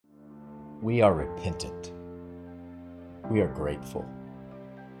We are repentant. We are grateful.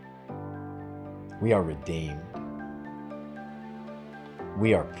 We are redeemed.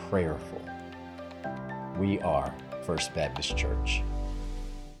 We are prayerful. We are First Baptist Church.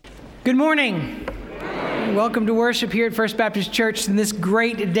 Good morning. Welcome to worship here at First Baptist Church in this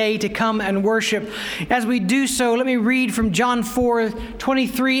great day to come and worship. As we do so, let me read from John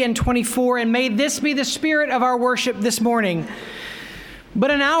 4:23 and 24, and may this be the spirit of our worship this morning. But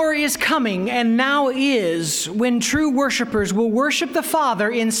an hour is coming, and now is, when true worshipers will worship the Father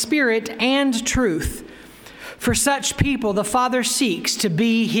in spirit and truth. For such people, the Father seeks to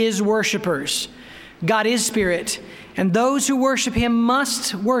be His worshipers. God is spirit, and those who worship Him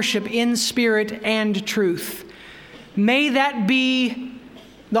must worship in spirit and truth. May that be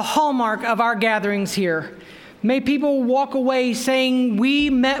the hallmark of our gatherings here. May people walk away saying,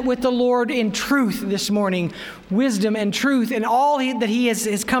 we met with the Lord in truth this morning, wisdom and truth and all that He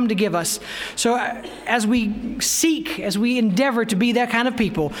has come to give us. So as we endeavor to be that kind of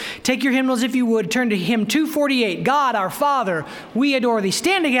people, take your hymnals if you would, turn to hymn 248, God our Father, we adore Thee.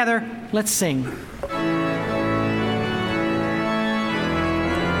 Stand together, let's sing.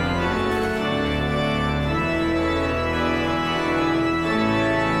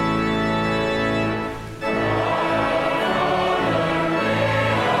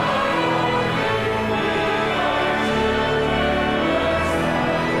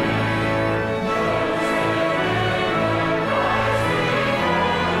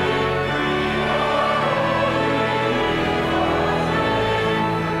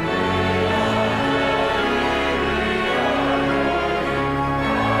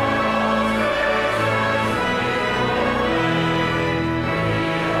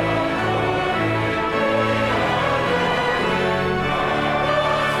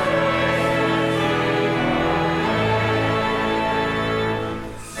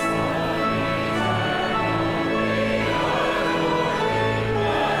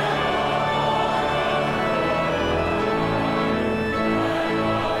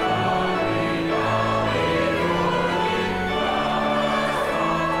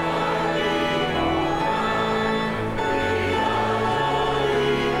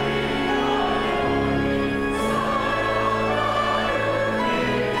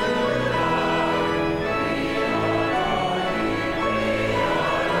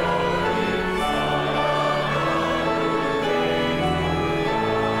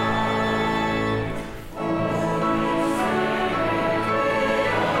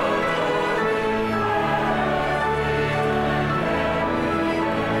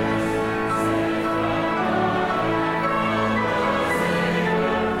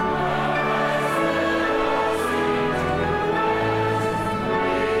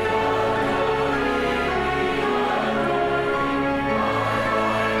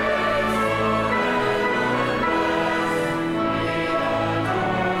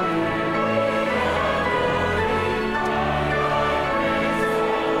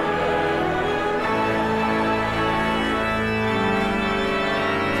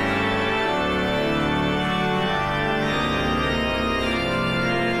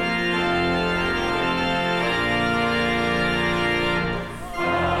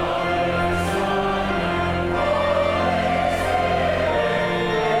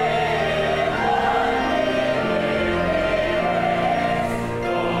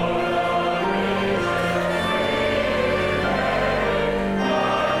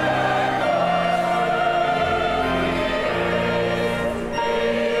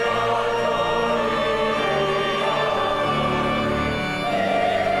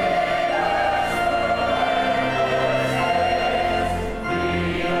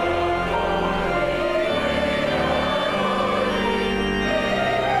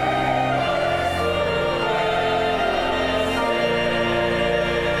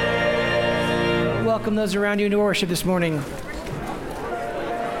 Welcome those around you into worship this morning.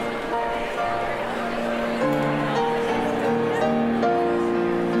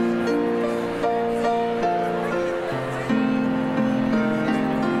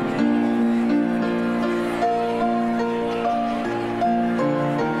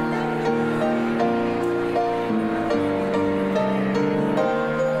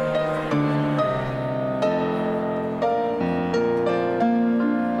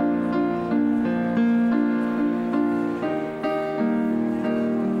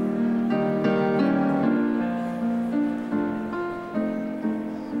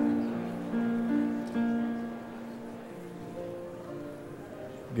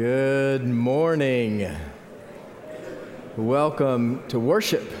 Good morning. Welcome to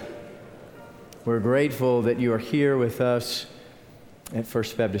worship. We're grateful that you are here with us at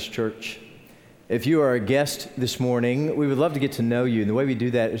First Baptist Church. If you are a guest this morning, we would love to get to know you. And the way we do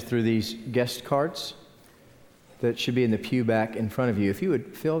that is through these guest cards that should be in the pew back in front of you. If you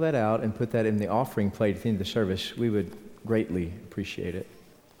would fill that out and put that in the offering plate at the end of the service, we would greatly appreciate it.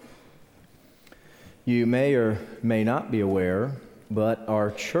 You may or may not be aware, but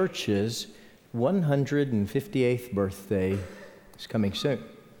our church's 158th birthday is coming soon.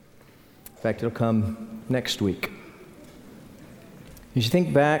 In fact, it'll come next week. As you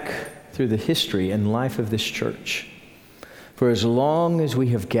think back through the history and life of this church, for as long as we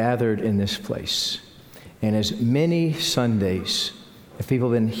have gathered in this place, and as many Sundays as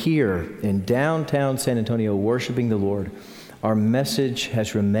people have been here in downtown San Antonio worshiping the Lord, our message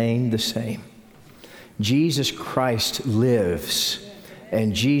has remained the same. Jesus Christ lives,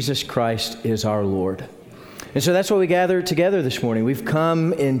 and Jesus Christ is our Lord. And so that's why we gather together this morning. We've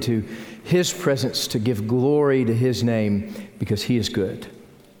come into His presence to give glory to His name because He is good.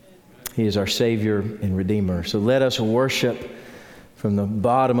 He is our Savior and Redeemer. So let us worship from the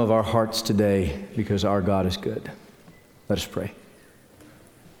bottom of our hearts today because our God is good. Let us pray.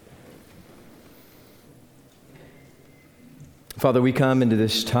 Father, we come into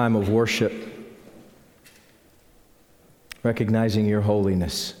this time of worship recognizing Your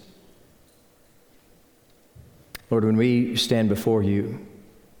holiness. Lord, when we stand before You,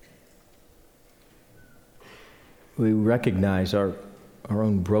 we recognize our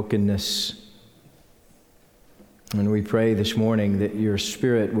own brokenness. And we pray this morning that Your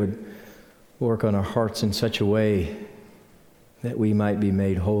Spirit would work on our hearts in such a way that we might be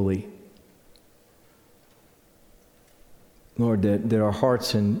made holy. Lord, that our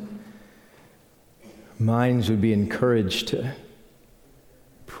hearts and minds would be encouraged to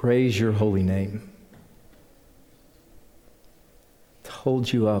praise Your holy name, to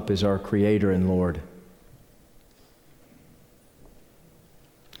hold You up as our Creator and Lord.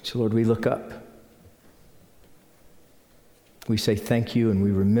 So, Lord, we look up. We say thank You, and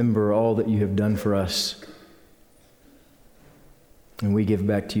we remember all that You have done for us. And we give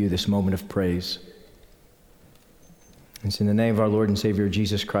back to You this moment of praise. It's in the name of our Lord and Savior,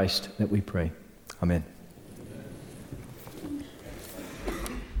 Jesus Christ, that we pray. Amen.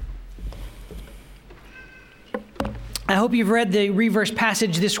 I hope you've read the Reverse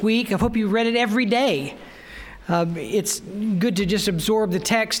passage this week. I hope you read it every day. It's good to just absorb the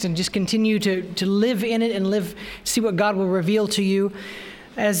text and just continue to live in it and see what God will reveal to you.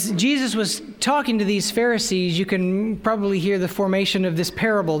 As Jesus was talking to these Pharisees, you can probably hear the formation of this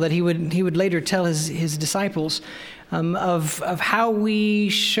parable that he would later tell his disciples of how we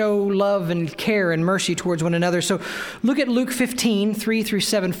show love and care and mercy towards one another. So look at Luke 15, 3 through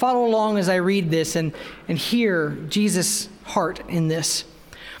 7. Follow along as I read this and hear Jesus' heart in this.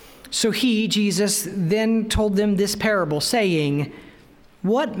 So he, Jesus, then told them this parable, saying,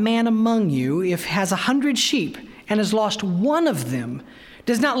 "What man among you, if has 100 sheep and has lost one of them,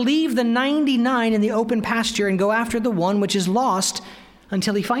 does not leave the 99 in the open pasture and go after the one which is lost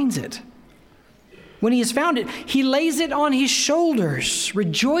until he finds it? When he has found it, he lays it on his shoulders,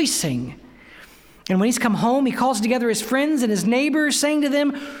 rejoicing. And when he's come home, he calls together his friends and his neighbors, saying to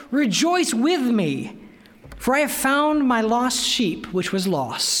them, 'Rejoice with me, for I have found my lost sheep which was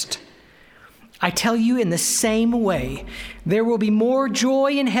lost.' I tell you, in the same way, there will be more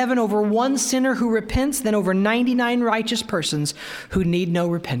joy in heaven over one sinner who repents than over 99 righteous persons who need no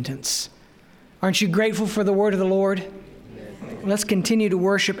repentance." Aren't you grateful for the word of the Lord? Let's continue to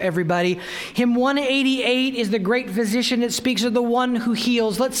worship, everybody. Hymn 188 is the great physician. It speaks of the one who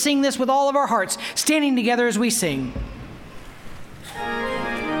heals. Let's sing this with all of our hearts, standing together as we sing.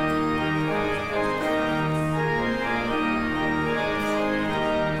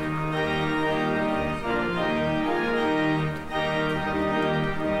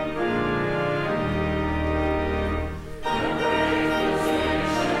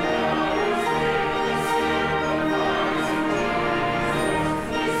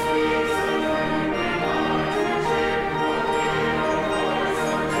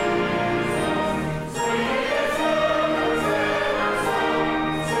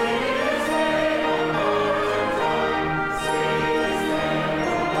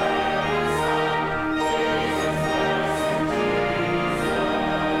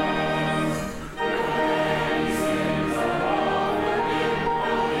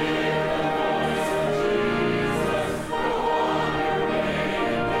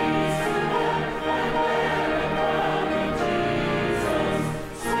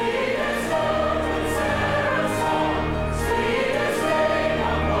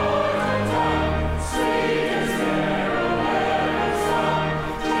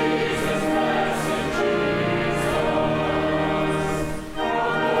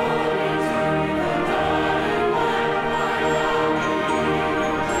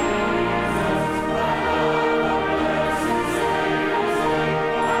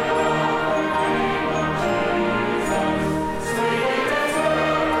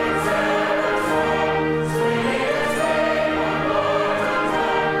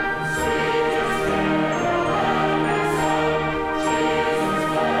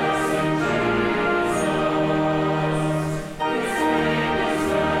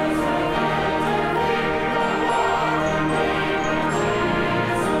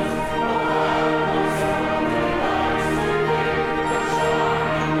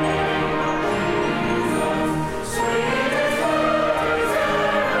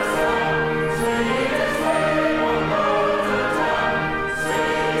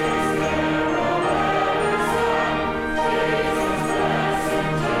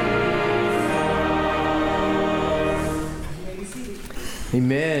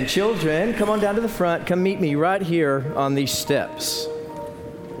 Amen. Children, come on down to the front. Come meet me right here on these steps.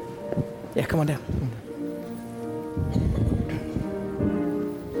 Yeah, come on down.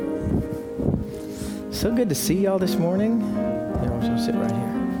 So good to see y'all this morning. Yeah, I'm just gonna sit right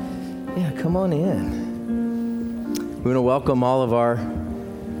here. Yeah, come on in. We want to welcome all of our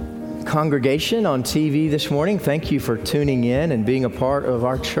congregation on TV this morning. Thank you for tuning in and being a part of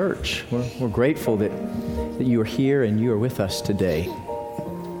our church. We're grateful that you are here and you are with us today.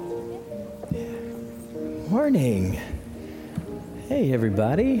 Morning. Hey,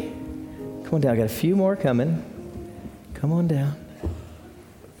 everybody. Come on down. I got a few more coming. Come on down.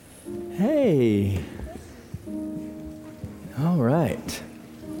 Hey. All right.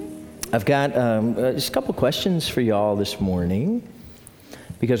 I've got just a couple questions for y'all this morning,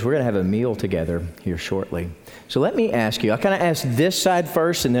 because we're going to have a meal together here shortly. So let me ask you, I'll kind of ask this side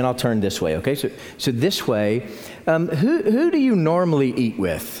first, and then I'll turn this way, okay? So this way, who do you normally eat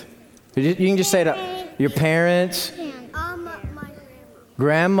with? You can just say to your parents? My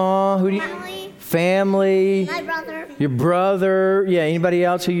grandma. Who do you? Family. My brother. Your brother. Yeah, anybody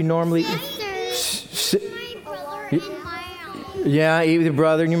else who you normally eat? My brother and my mom. Yeah, eat with your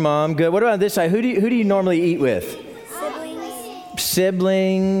brother and your mom. Good. What about this side? Who do you normally eat with?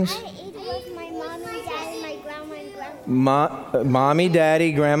 Siblings. I eat with my mom and dad and my grandma and grandpa. Mommy,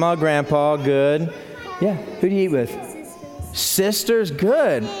 daddy, grandma, grandpa. Good. Yeah. Who do you eat with? Sisters.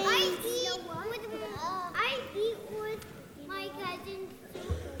 Good. I eat with my cousins.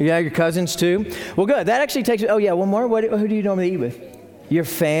 Yeah, your cousins too. Well, good. That actually takes. Oh yeah, one more. Who do you normally eat with? Your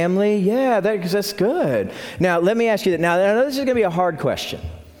family. Yeah, that's good. Now let me ask you that. Now I know this is going to be a hard question.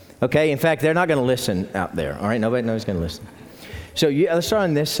 Okay. In fact, they're not going to listen out there. All right. Nobody's going to listen. So let's start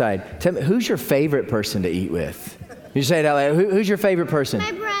on this side. Tell me, who's your favorite person to eat with? You say it out loud. Who's your favorite person?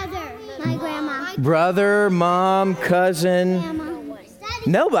 My brother. My grandma. Brother, mom, cousin. Grandma.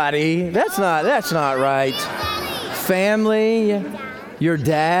 Nobody. That's not right. Family. Yeah. Your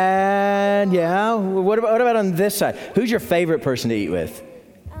dad. Yeah. What about on this side? Who's your favorite person to eat with?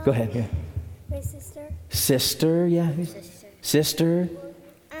 Go ahead. Yeah. My sister. Sister. Yeah. Sister.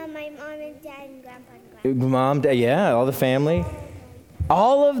 My mom and dad and grandpa and grandma. Mom, dad. Yeah. All the family.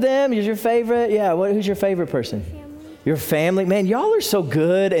 All of them is your favorite? Yeah. Who's your favorite person? Family. Your family. Man, y'all are so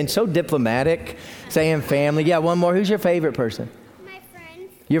good and so diplomatic saying family. Yeah. One more. Who's your favorite person? My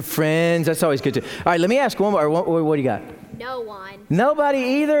friends. Your friends. That's always good too. All right. Let me ask one more. What do you got? No one. Nobody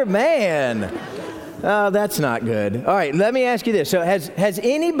either? Man. Oh, that's not good. All right, let me ask you this. So have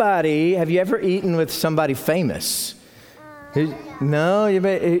you ever eaten with somebody famous? No?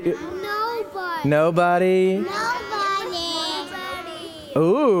 Nobody. Nobody? Nobody.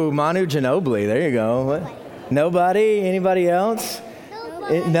 Ooh, Manu Ginobili. There you go. What? Nobody? Anybody else?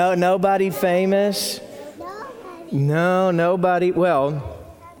 Nobody. Nobody famous? Nobody. No, nobody. Well,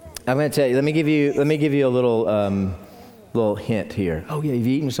 I'm going to tell you. Let me give you a little hint here. Oh, yeah, have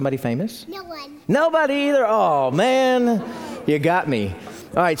you eaten with somebody famous? No one. Nobody either. Oh, man, you got me.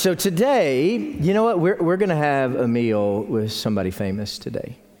 All right, so today, you know what? We're going to have a meal with somebody famous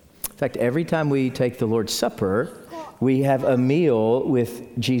today. In fact, every time we take the Lord's Supper, we have a meal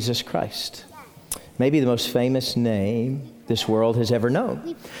with Jesus Christ. Maybe the most famous name this world has ever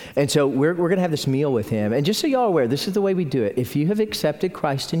known. And so we're going to have this meal with him. And just so y'all are aware, this is the way we do it. If you have accepted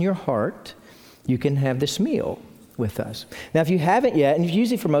Christ in your heart, you can have this meal with us. Now, if you haven't yet, and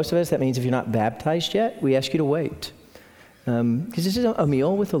usually for most of us, that means if you're not baptized yet, we ask you to wait. Because this is a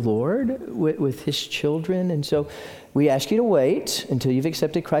meal with the Lord, with his children. And so we ask you to wait until you've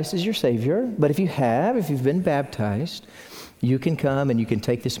accepted Christ as your Savior. But if you've been baptized, you can come and you can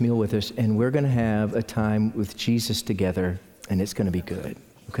take this meal with us, and we're going to have a time with Jesus together, and it's going to be good.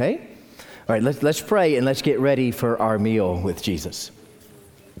 Okay? All right, let's pray and let's get ready for our meal with Jesus.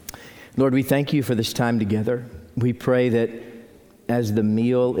 Lord, we thank you for this time together. We pray that as the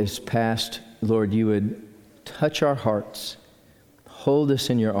meal is passed, Lord, you would touch our hearts, hold us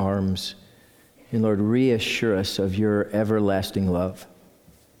in your arms, and Lord, reassure us of your everlasting love.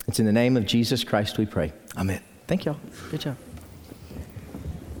 It's in the name of Jesus Christ we pray. Amen. Thank y'all. Good job.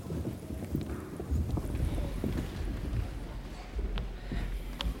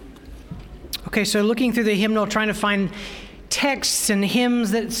 Okay, so looking through the hymnal, trying to find texts and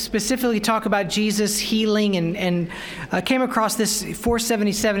hymns that specifically talk about Jesus healing, and came across this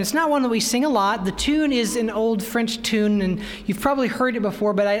 477. It's not one that we sing a lot. The tune is an old French tune, and you've probably heard it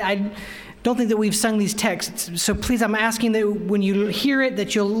before, but I don't think that we've sung these texts. So please, I'm asking that when you hear it,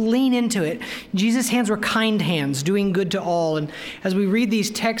 that you'll lean into it. Jesus' hands were kind hands, doing good to all. And as we read these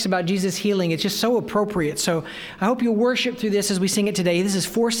texts about Jesus healing, it's just so appropriate. So I hope you'll worship through this as we sing it today. This is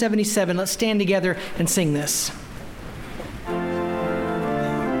 477. Let's stand together and sing this.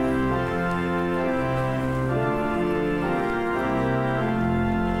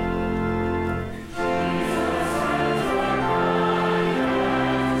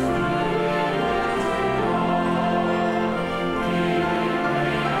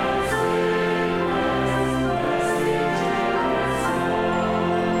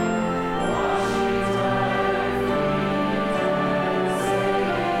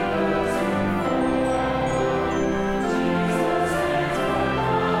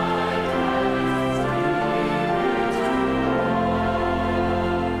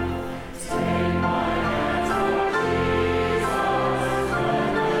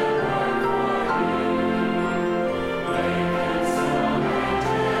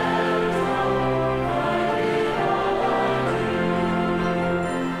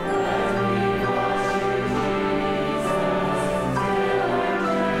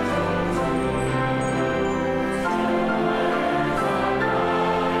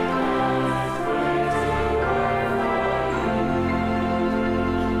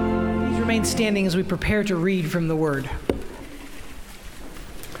 remain standing as we prepare to read from the Word.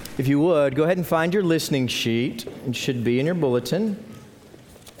 If you would, go ahead and find your listening sheet. It should be in your bulletin.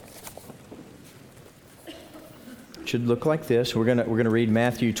 It should look like this. We're gonna read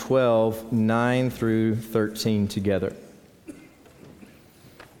Matthew 12, 9 through 13 together.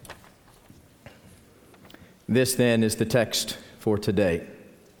 This then is the text for today.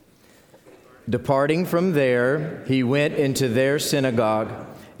 Departing from there, he went into their synagogue,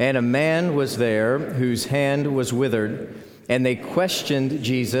 and a man was there whose hand was withered. And they questioned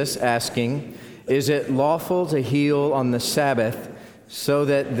Jesus, asking, "Is it lawful to heal on the Sabbath?" so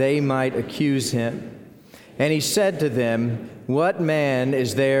that they might accuse him. And he said to them, "What man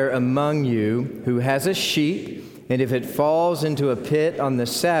is there among you who has a sheep, and if it falls into a pit on the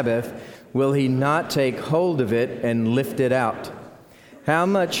Sabbath, will he not take hold of it and lift it out? How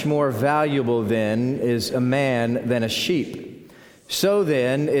much more valuable then is a man than a sheep? So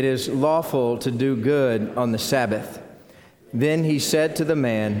then it is lawful to do good on the Sabbath." Then he said to the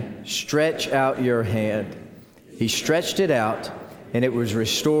man, "Stretch out your hand." He stretched it out, and it was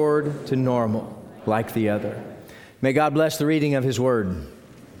restored to normal, like the other. May God bless the reading of His Word.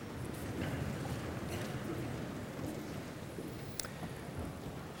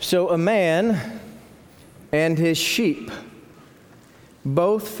 So a man and his sheep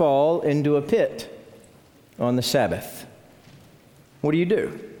both fall into a pit on the Sabbath. What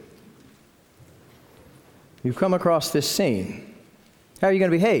do? You come across this scene. How are you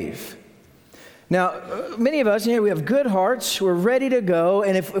going to behave? Now, many of us here, we have good hearts. We're ready to go.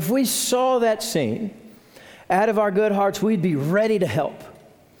 And if we saw that scene, out of our good hearts, we'd be ready to help.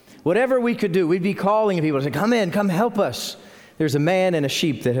 Whatever we could do, we'd be calling people to say, "Come in, come help us." There's a man and a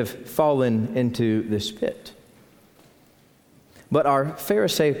sheep that have fallen into this pit. But our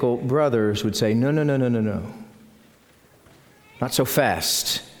Pharisaical brothers would say, no. Not so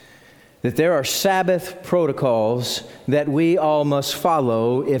fast. That there are Sabbath protocols that we all must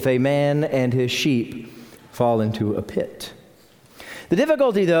follow if a man and his sheep fall into a pit. The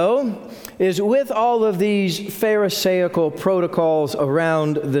difficulty, though, is with all of these Pharisaical protocols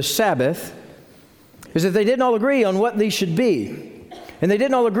around the Sabbath, is that they didn't all agree on what these should be. And they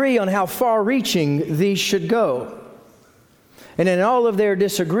didn't all agree on how far-reaching these should go. And in all of their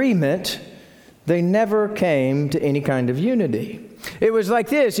disagreement, they never came to any kind of unity. It was like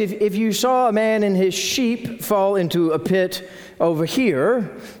this: if you saw a man and his sheep fall into a pit over here,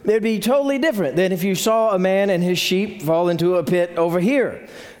 it'd be totally different than if you saw a man and his sheep fall into a pit over here.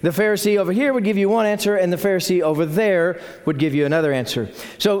 The Pharisee over here would give you one answer, and the Pharisee over there would give you another answer.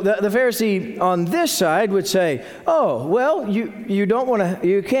 So the Pharisee on this side would say, "Oh, well,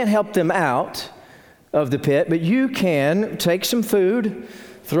 you can't help them out of the pit, but you can take some food,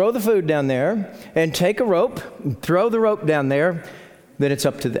 throw the food down there, and take a rope, throw the rope down there, then it's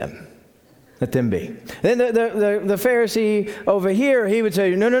up to them. Let them be." Then the Pharisee over here, he would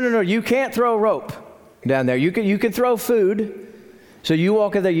say, no, you can't throw a rope down there. You can throw food. So you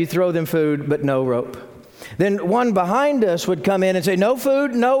walk in there, you throw them food, but no rope. Then one behind us would come in and say, "No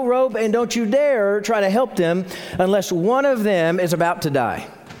food, no rope, and don't you dare try to help them unless one of them is about to die.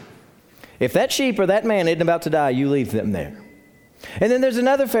 If that sheep or that man isn't about to die, you leave them there." And then there's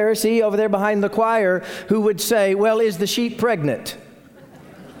another Pharisee over there behind the choir who would say, "Well, is the sheep pregnant?"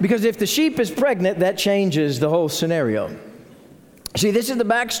 Because if the sheep is pregnant, that changes the whole scenario. See, this is the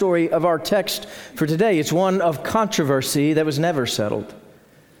backstory of our text for today. It's one of controversy that was never settled.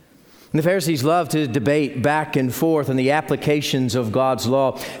 And the Pharisees love to debate back and forth on the applications of God's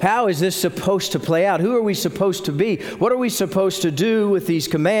law. How is this supposed to play out? Who are we supposed to be? What are we supposed to do with these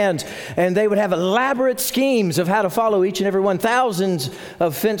commands? And they would have elaborate schemes of how to follow each and every one. Thousands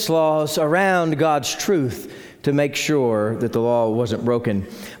of fence laws around God's truth to make sure that the law wasn't broken.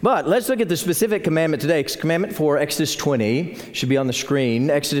 But let's look at the specific commandment today. Commandment 4, Exodus 20, should be on the screen.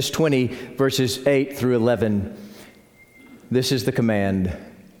 Exodus 20, verses 8 through 11. This is the command.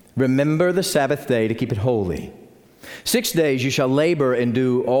 "Remember the Sabbath day to keep it holy. 6 days you shall labor and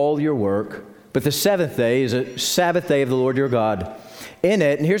do all your work, but the seventh day is a Sabbath day of the Lord your God. In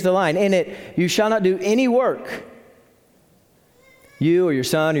it," and here's the line, "in it you shall not do any work. You or your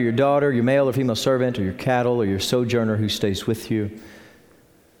son or your daughter, your male or female servant, or your cattle, or your sojourner who stays with you.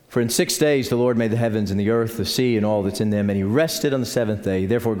 For in 6 days the Lord made the heavens and the earth, the sea, and all that's in them, and He rested on the seventh day.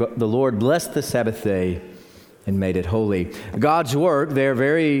 Therefore the Lord blessed the Sabbath day and made it holy." God's work there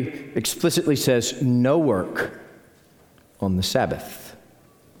very explicitly says no work on the Sabbath.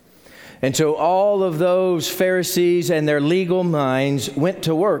 And so all of those Pharisees and their legal minds went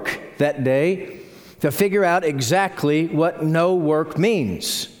to work that day to figure out exactly what no work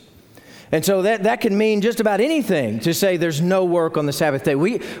means. And so that can mean just about anything to say there's no work on the Sabbath day.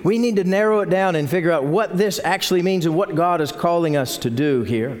 We need to narrow it down and figure out what this actually means and what God is calling us to do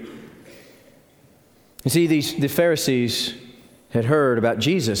here. You see, the Pharisees had heard about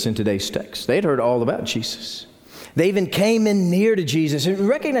Jesus in today's text. They had heard all about Jesus. They even came in near to Jesus and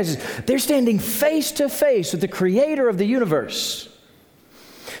recognized they're standing face to face with the Creator of the universe.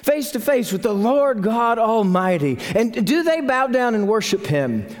 Face to face with the Lord God Almighty. And do they bow down and worship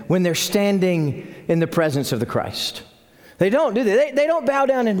Him when they're standing in the presence of the Christ? They don't, do they? They don't bow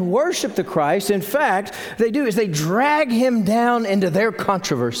down and worship the Christ. In fact, they do is they drag Him down into their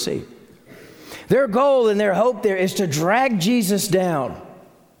controversy. Their goal and their hope there is to drag Jesus down.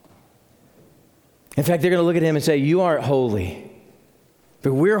 In fact, they're going to look at Him and say, you aren't holy,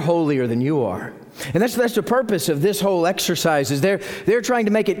 but we're holier than you are. And that's the purpose of this whole exercise, is they're trying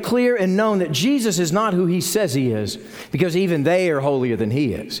to make it clear and known that Jesus is not who He says He is, because even they are holier than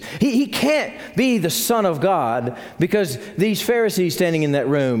He is. He can't be the Son of God because these Pharisees standing in that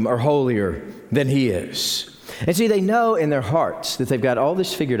room are holier than He is. And see, they know in their hearts that they've got all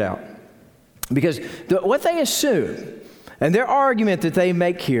this figured out, because what they assume, and their argument that they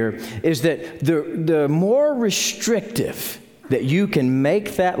make here, is that the more restrictive that you can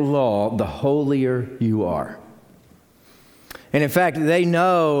make that law, the holier you are. And in fact, they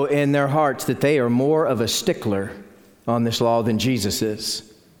know in their hearts that they are more of a stickler on this law than Jesus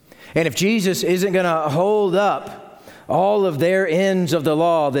is. And if Jesus isn't going to hold up all of their ends of the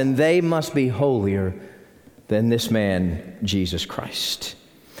law, then they must be holier than this man, Jesus Christ.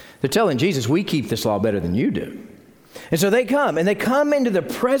 They're telling Jesus, we keep this law better than you do. And so they come into the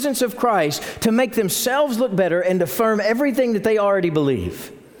presence of Christ to make themselves look better and to affirm everything that they already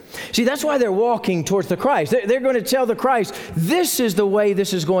believe. See, that's why they're walking towards the Christ. They're going to tell the Christ, this is the way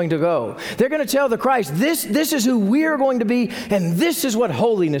this is going to go. They're going to tell the Christ, this is who we're going to be, and this is what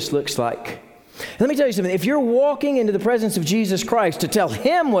holiness looks like. Let me tell you something. If you're walking into the presence of Jesus Christ to tell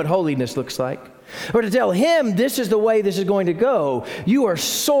Him what holiness looks like, or to tell Him this is the way this is going to go, you are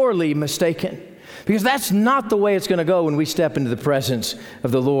sorely mistaken. Because that's not the way it's going to go when we step into the presence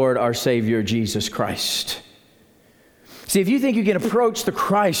of the Lord, our Savior, Jesus Christ. See, if you think you can approach the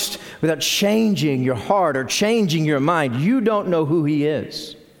Christ without changing your heart or changing your mind, you don't know who He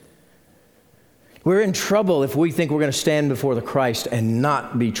is. We're in trouble if we think we're going to stand before the Christ and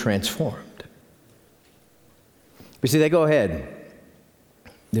not be transformed. But see, they go ahead.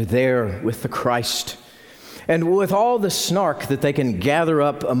 They're there with the Christ. And with all the snark that they can gather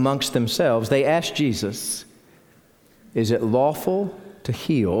up amongst themselves, they ask Jesus, is it lawful to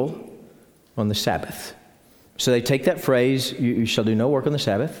heal on the Sabbath? So they take that phrase, you shall do no work on the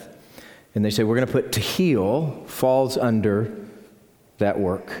Sabbath, and they say, we're going to put to heal falls under that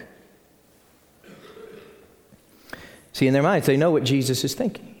work. See, in their minds, they know what Jesus is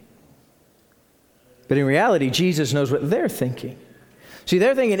thinking. But in reality, Jesus knows what they're thinking. See,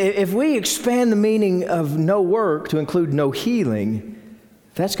 they're thinking, if we expand the meaning of no work to include no healing,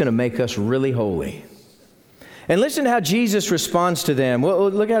 that's going to make us really holy. And listen to how Jesus responds to them. Well,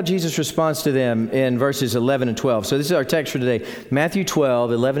 look how Jesus responds to them in verses 11 and 12. So this is our text for today, Matthew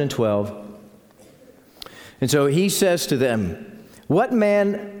 12, 11 and 12. And so He says to them, what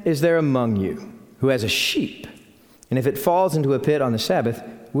man is there among you who has a sheep, and if it falls into a pit on the Sabbath,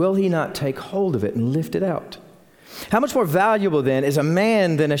 will he not take hold of it and lift it out? How much more valuable then is a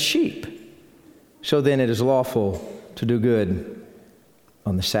man than a sheep? So then it is lawful to do good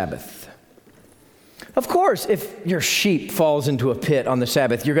on the Sabbath. Of course, if your sheep falls into a pit on the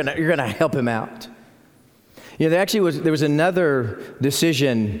Sabbath, you're gonna help him out. You know, there was another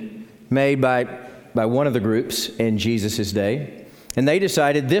decision made by one of the groups in Jesus' day, and they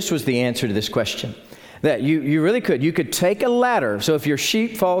decided this was the answer to this question. That you really could. You could take a ladder. So if your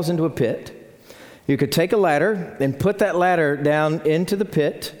sheep falls into a pit, you could take a ladder and put that ladder down into the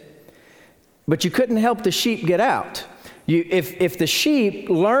pit, but you couldn't help the sheep get out. If the sheep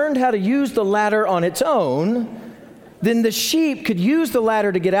learned how to use the ladder on its own, then the sheep could use the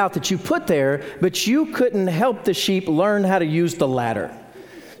ladder to get out that you put there, but you couldn't help the sheep learn how to use the ladder.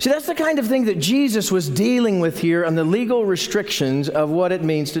 See, that's the kind of thing that Jesus was dealing with here on the legal restrictions of what it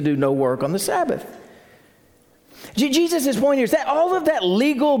means to do no work on the Sabbath. Jesus' point here is that all of that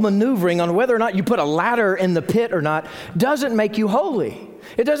legal maneuvering on whether or not you put a ladder in the pit or not doesn't make you holy.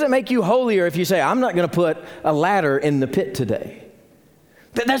 It doesn't make you holier if you say, I'm not going to put a ladder in the pit today.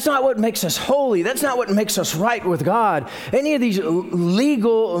 That's not what makes us holy. That's not what makes us right with God. Any of these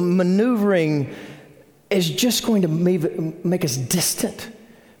legal maneuvering is just going to make us distant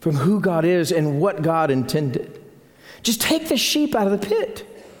from who God is and what God intended. Just take the sheep out of the pit.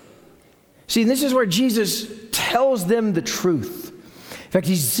 See, this is where Jesus tells them the truth. In fact,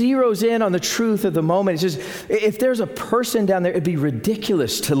 he zeroes in on the truth of the moment. He says, if there's a person down there, it'd be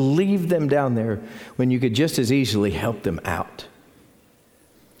ridiculous to leave them down there when you could just as easily help them out.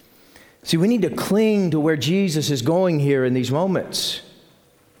 See, we need to cling to where Jesus is going here in these moments.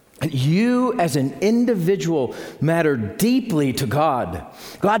 You as an individual matter deeply to God.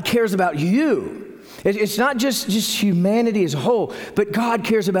 God cares about you. It's not just humanity as a whole, but God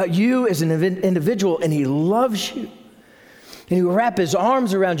cares about you as an individual, and he loves you. And he will wrap his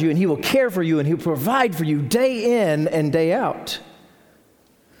arms around you, and he will care for you, and he will provide for you day in and day out.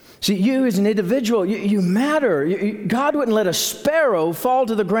 See, you as an individual, you matter. God wouldn't let a sparrow fall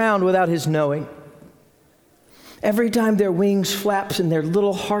to the ground without his knowing. Every time their wings flaps and their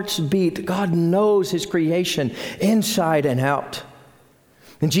little hearts beat, God knows his creation inside and out.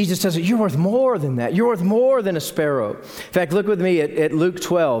 And Jesus says, you're worth more than that. You're worth more than a sparrow. In fact, look with me at Luke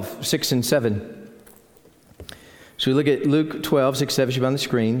 12, 6 and 7. So we look at Luke 12, 6, 7, should be on the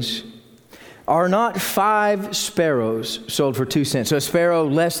screens. Are not 5 sparrows sold for 2 cents? So a sparrow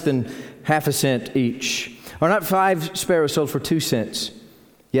less than half a cent each. Are not 5 sparrows sold for 2 cents?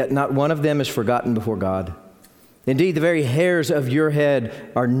 Yet not one of them is forgotten before God. Indeed, the very hairs of your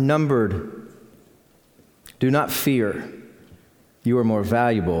head are numbered. Do not fear. You are more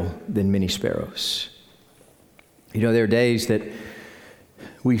valuable than many sparrows. You know, there are days that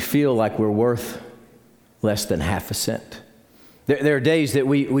we feel like we're worth less than half a cent. There are days that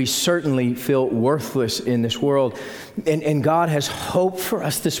we certainly feel worthless in this world. And God has hope for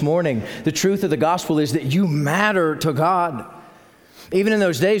us this morning. The truth of the gospel is that you matter to God. Even in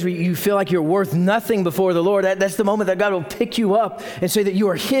those days where you feel like you're worth nothing before the Lord, that's the moment that God will pick you up and say that you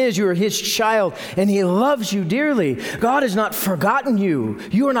are his child, and he loves you dearly. God has not forgotten you.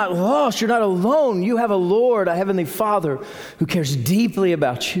 You are not lost. You're not alone. You have a Lord, a heavenly Father who cares deeply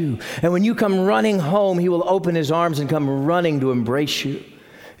about you. And when you come running home, he will open his arms and come running to embrace you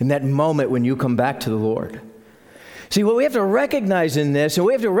in that moment when you come back to the Lord. See, what we have to recognize in this, and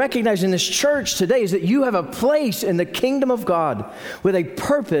we have to recognize in this church today, is that you have a place in the kingdom of God with a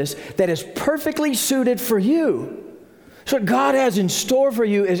purpose that is perfectly suited for you. So what God has in store for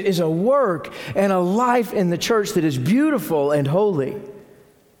you is a work and a life in the church that is beautiful and holy.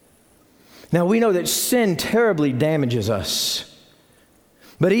 Now, we know that sin terribly damages us.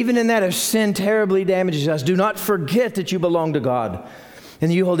 But even in that, if sin terribly damages us, do not forget that you belong to God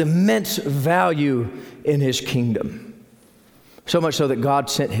and you hold immense value in his kingdom. So much so that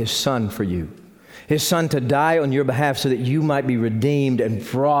God sent his son for you. His son to die on your behalf so that you might be redeemed and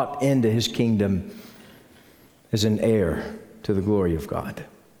brought into his kingdom as an heir to the glory of God.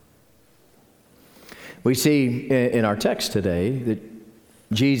 We see in our text today that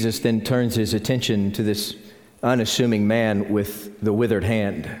Jesus then turns his attention to this unassuming man with the withered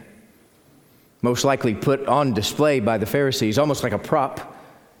hand, most likely put on display by the Pharisees, almost like a prop.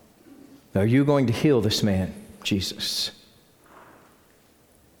 Are you going to heal this man, Jesus?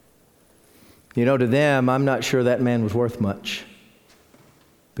 You know, to them, I'm not sure that man was worth much.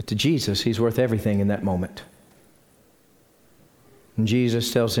 But to Jesus, he's worth everything in that moment. And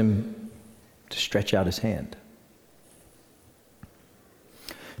Jesus tells him to stretch out his hand.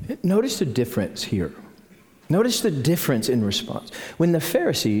 Notice the difference here. Notice the difference in response. When the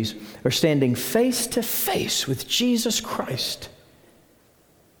Pharisees are standing face to face with Jesus Christ,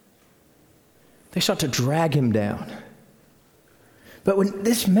 they sought to drag him down. But when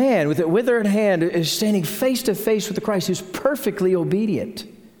this man with a withered hand is standing face to face with the Christ who's perfectly obedient,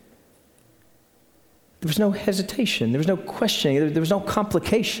 there was no hesitation, there was no questioning, there was no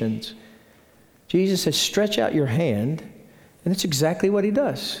complications. Jesus says, stretch out your hand, and that's exactly what he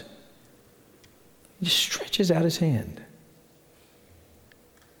does. He just stretches out his hand.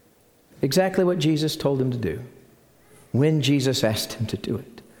 Exactly what Jesus told him to do when Jesus asked him to do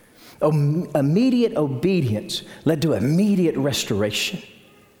it. Immediate obedience led to immediate restoration.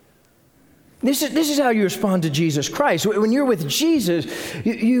 This is how you respond to Jesus Christ. When you're with Jesus,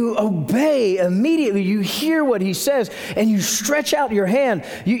 you obey immediately. You hear what he says, and you stretch out your hand.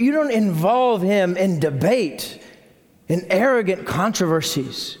 You don't involve him in debate, in arrogant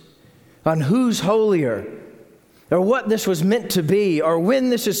controversies on who's holier, or what this was meant to be, or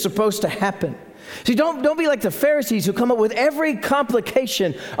when this is supposed to happen. See, don't be like the Pharisees who come up with every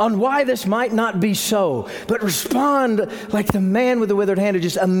complication on why this might not be so, but respond like the man with the withered hand who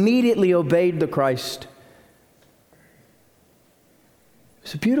just immediately obeyed the Christ.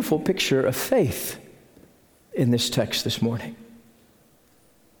 It's a beautiful picture of faith in this text this morning.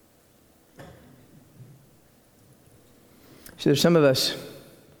 See, there's some of us,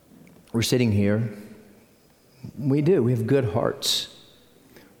 we're sitting here, we have good hearts.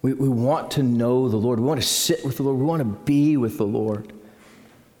 We want to know the Lord. We want to sit with the Lord. We want to be with the Lord.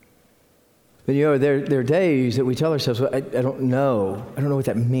 But there are days that we tell ourselves, well, I don't know. I don't know what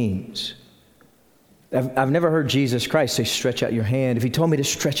that means. I've never heard Jesus Christ say, stretch out your hand. If he told me to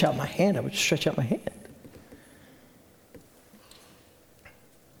stretch out my hand, I would stretch out my hand.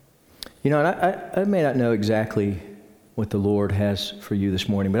 And I may not know exactly what the Lord has for you this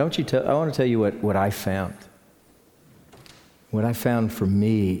morning, but I want to tell you what I found. What I found for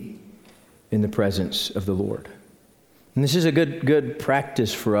me in the presence of the Lord. And this is a good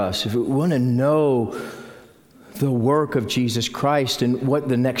practice for us. If we want to know the work of Jesus Christ and what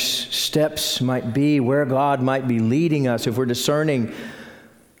the next steps might be, where God might be leading us, if we're discerning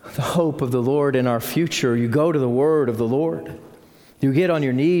the hope of the Lord in our future, you go to the Word of the Lord. You get on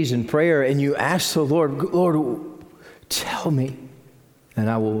your knees in prayer and you ask the Lord, Lord, tell me, and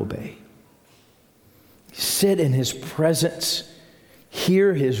I will obey. Sit in His presence,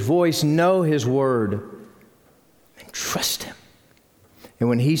 hear His voice, know His Word, and trust Him. And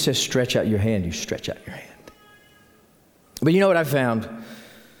when He says stretch out your hand, you stretch out your hand. But you know what I found?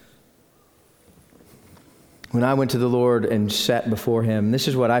 When I went to the Lord and sat before Him, this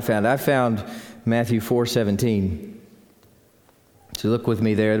is what I found. I found Matthew 4:17. So look with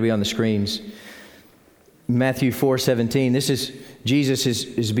me there. It'll be on the screens. Matthew 4:17. This is Jesus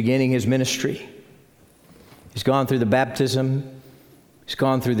is beginning His ministry. He's gone through the baptism. He's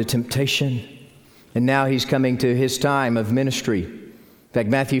gone through the temptation. And now He's coming to His time of ministry. In fact,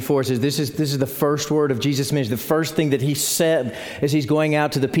 Matthew 4 says this is the first word of Jesus' ministry. The first thing that He said as He's going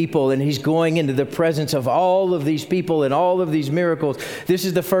out to the people and He's going into the presence of all of these people and all of these miracles. This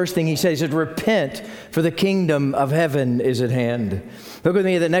is the first thing He said. He said, repent, for the kingdom of heaven is at hand. Look with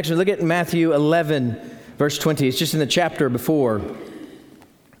me at the next one. Look at Matthew 11, verse 20. It's just in the chapter before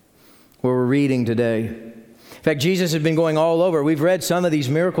where we're reading today. In fact, Jesus has been going all over. We've read some of these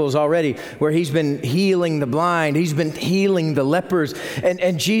miracles already where He's been healing the blind. He's been healing the lepers.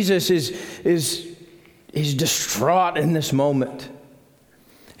 And Jesus is distraught in this moment.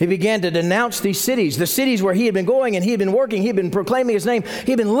 He began to denounce these cities, the cities where He had been going and He had been working. He had been proclaiming His name.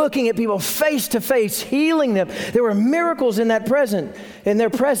 He had been looking at people face to face, healing them. There were miracles in their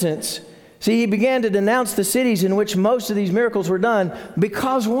presence. See, He began to denounce the cities in which most of these miracles were done.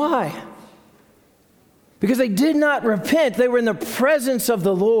 Because why? Because they did not repent. They were in the presence of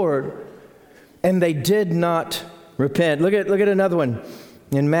the Lord, and they did not repent. Look at another one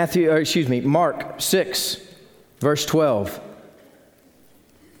in Mark 6, verse 12.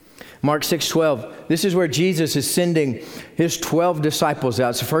 Mark 6:12. This is where Jesus is sending His 12 disciples out.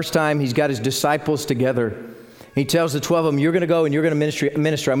 It's the first time He's got His disciples together. He tells the 12 of them, you're going to go and you're going to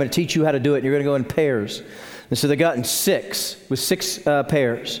minister. I'm going to teach you how to do it. And you're going to go in pairs. And so they got in six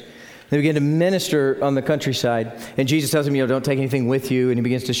pairs. They begin to minister on the countryside. And Jesus tells them, don't take anything with you. And He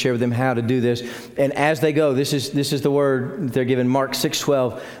begins to share with them how to do this. And as they go, this is the word that they're given, Mark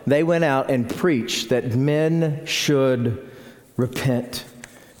 6:12. They went out and preached that men should repent.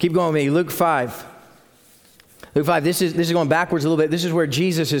 Keep going with me. Luke 5. Luke 5, this is going backwards a little bit. This is where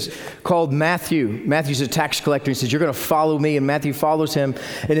Jesus is called Matthew. Matthew's a tax collector. He says, you're going to follow me. And Matthew follows Him.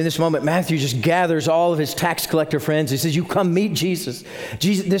 And in this moment, Matthew just gathers all of his tax collector friends. He says, you come meet Jesus.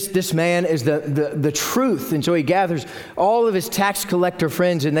 This man is the truth. And so he gathers all of his tax collector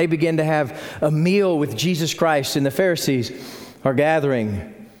friends, and they begin to have a meal with Jesus Christ. And the Pharisees are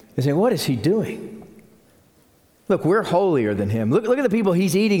gathering. They say, what is He doing? Look, we're holier than Him. Look at the people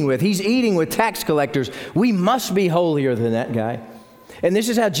He's eating with. He's eating with tax collectors. We must be holier than that guy. And this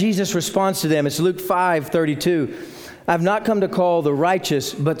is how Jesus responds to them. It's Luke 5:32. I've not come to call the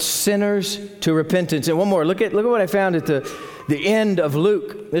righteous, but sinners to repentance. And one more. Look at what I found at the end of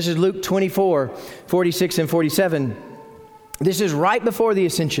Luke. This is Luke 24:46 and 47. This is right before the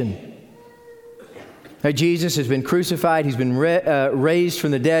ascension. Jesus has been crucified. He's been raised from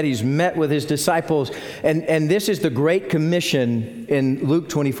the dead. He's met with His disciples. And this is the Great Commission in Luke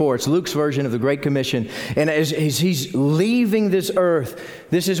 24. It's Luke's version of the Great Commission. And as He's leaving this earth,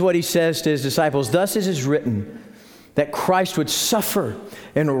 this is what He says to His disciples. Thus it is written that Christ would suffer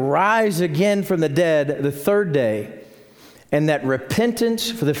and rise again from the dead the third day, and that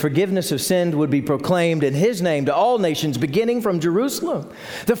repentance for the forgiveness of sin would be proclaimed in His name to all nations, beginning from Jerusalem.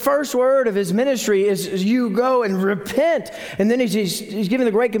 The first word of His ministry is you go and repent. And then he's giving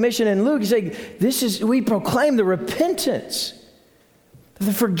the Great Commission in Luke. He's saying, we proclaim the repentance,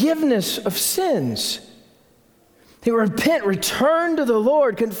 the forgiveness of sins. They repent, return to the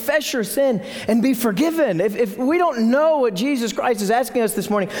Lord, confess your sin, and be forgiven. If we don't know what Jesus Christ is asking us this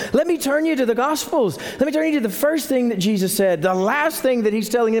morning, let me turn you to the Gospels. Let me turn you to the first thing that Jesus said, the last thing that He's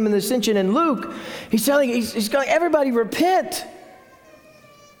telling them in the Ascension in Luke. He's telling everybody repent.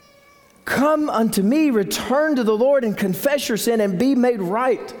 Come unto me, return to the Lord, and confess your sin and be made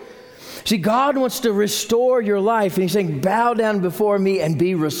right. See, God wants to restore your life, and He's saying, bow down before me and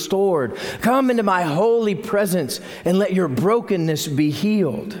be restored. Come into my holy presence and let your brokenness be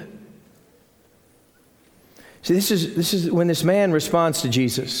healed. See, this is when this man responds to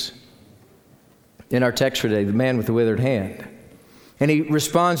Jesus. In our text for today, the man with the withered hand. And he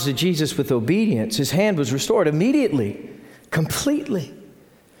responds to Jesus with obedience. His hand was restored immediately, completely.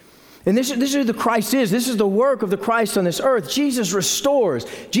 And this is who the Christ is. This is the work of the Christ on this earth. Jesus restores.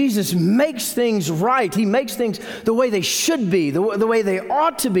 Jesus makes things right. He makes things the way they should be, the way they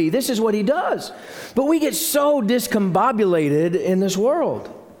ought to be. This is what He does. But we get so discombobulated in this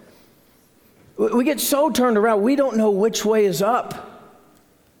world. We get so turned around, we don't know which way is up.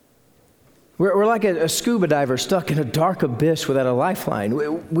 We're like a scuba diver stuck in a dark abyss without a lifeline.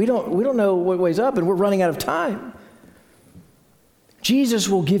 We don't know what way's up, and we're running out of time. Jesus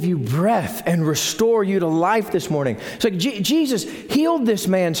will give you breath and restore you to life this morning. It's like Jesus healed this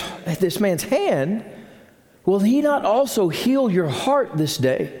man's hand. Will He not also heal your heart this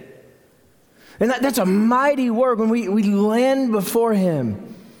day? And that's a mighty work when we land before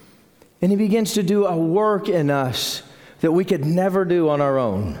Him, and He begins to do a work in us that we could never do on our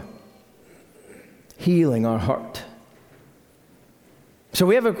own. Healing our heart. So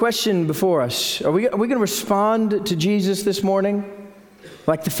we have a question before us. Are we going to respond to Jesus this morning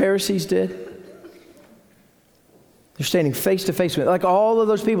like the Pharisees did? They're standing face to face with, like all of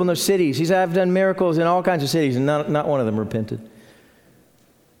those people in those cities. He said, I've done miracles in all kinds of cities, and not one of them repented.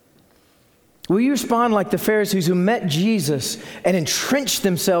 Will you respond like the Pharisees who met Jesus and entrenched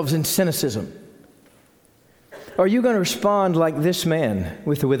themselves in cynicism? Or are you going to respond like this man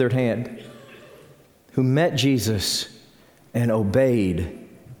with the withered hand, who met Jesus and obeyed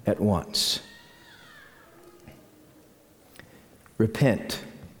at once? Repent,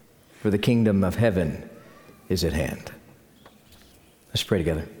 for the kingdom of heaven is at hand. Let's pray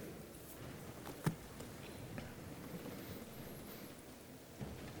together.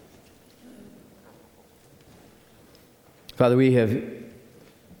 Father, we have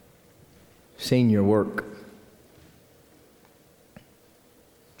seen your work.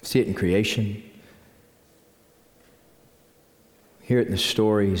 See it in creation. Hear it in the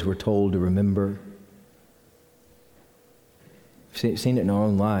stories we're told to remember. We've seen it in our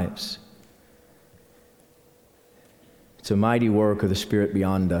own lives. It's a mighty work of the Spirit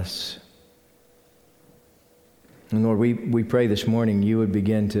beyond us. And Lord, we pray this morning you would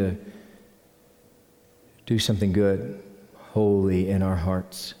begin to do something good, holy in our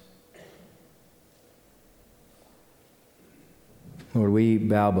hearts. Lord, we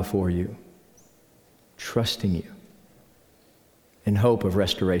bow before you, trusting you, in hope of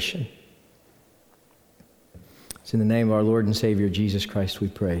restoration. It's in the name of our Lord and Savior, Jesus Christ, we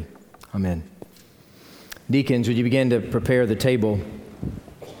pray. Amen. Deacons, would you begin to prepare the table?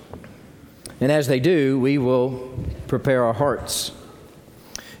 And as they do, we will prepare our hearts.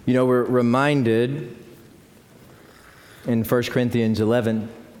 You know, we're reminded in 1 Corinthians 11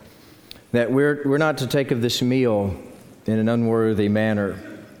 that we're not to take of this meal in an unworthy manner.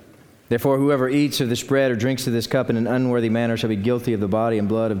 Therefore, whoever eats of this bread or drinks of this cup in an unworthy manner shall be guilty of the body and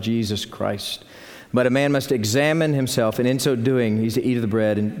blood of Jesus Christ. But a man must examine himself, and in so doing, he's to eat of the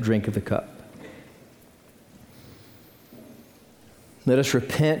bread and drink of the cup. Let us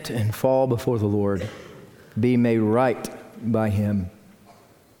repent and fall before the Lord, be made right by Him,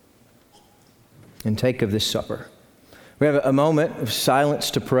 and take of this supper. We have a moment of silence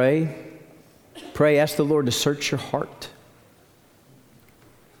to pray. Pray, ask the Lord to search your heart,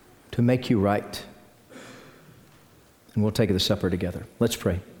 to make you right. And we'll take the supper together. Let's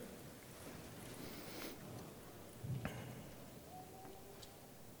pray.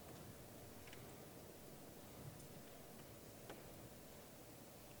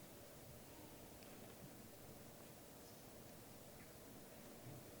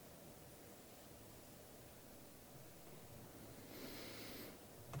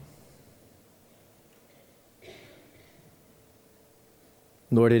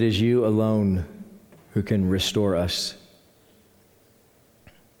 Lord, it is you alone who can restore us.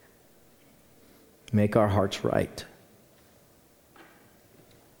 Make our hearts right.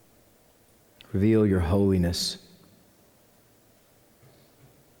 Reveal your holiness,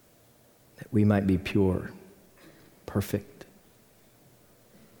 that we might be pure, perfect,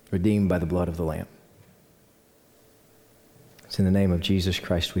 redeemed by the blood of the Lamb. It's in the name of Jesus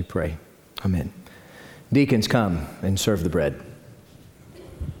Christ we pray. Amen. Deacons, come and serve the bread.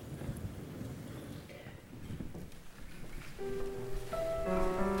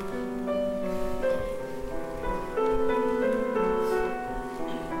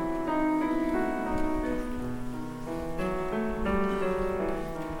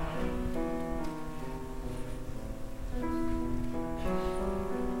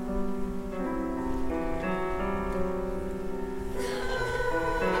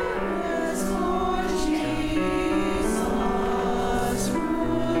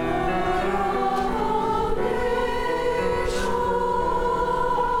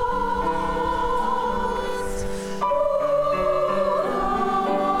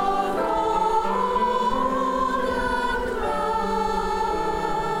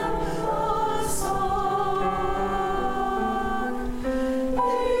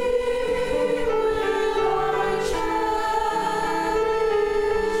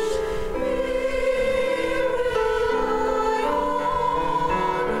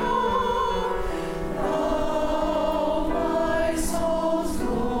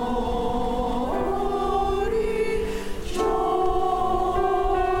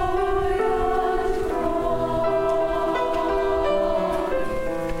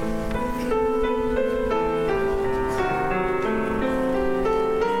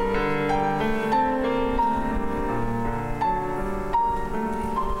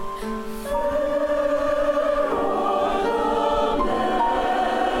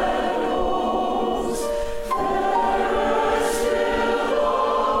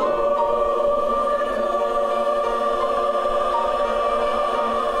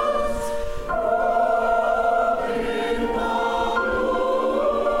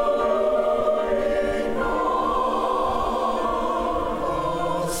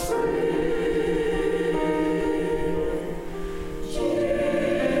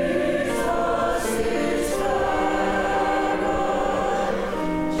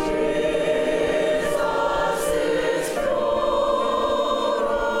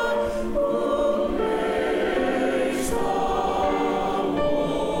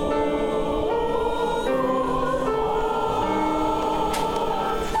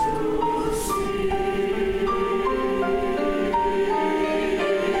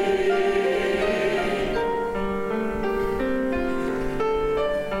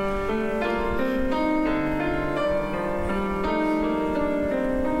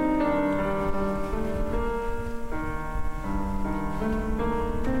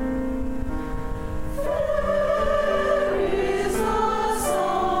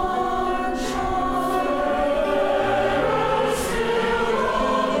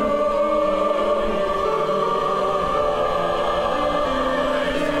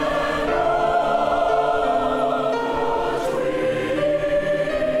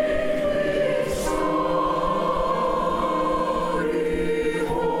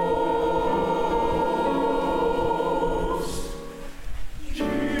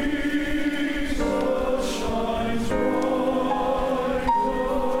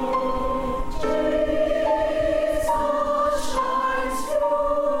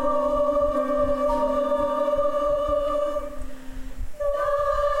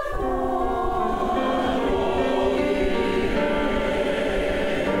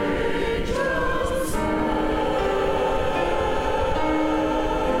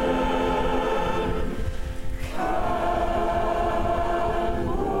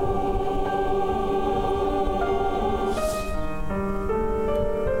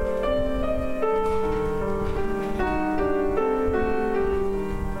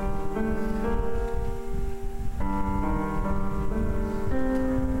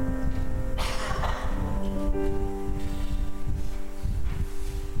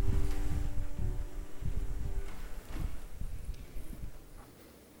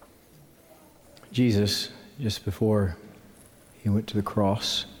 Jesus, just before he went to the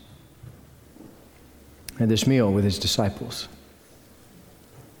cross, had this meal with his disciples.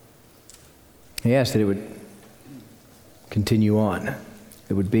 He asked that it would continue on.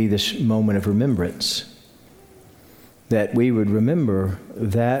 It would be this moment of remembrance, that we would remember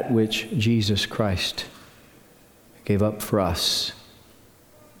that which Jesus Christ gave up for us,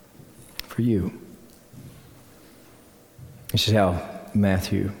 for you. This is how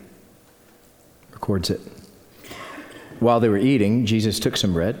Matthew records it. While they were eating, Jesus took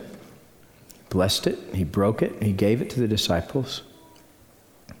some bread, blessed it, he broke it, he gave it to the disciples.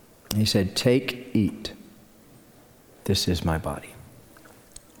 He said, "Take, eat. This is my body."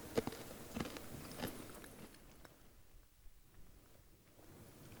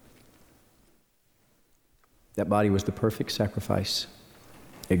 That body was the perfect sacrifice,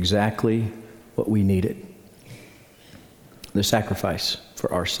 exactly what we needed. The sacrifice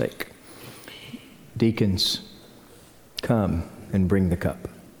for our sake. Deacons, come and bring the cup.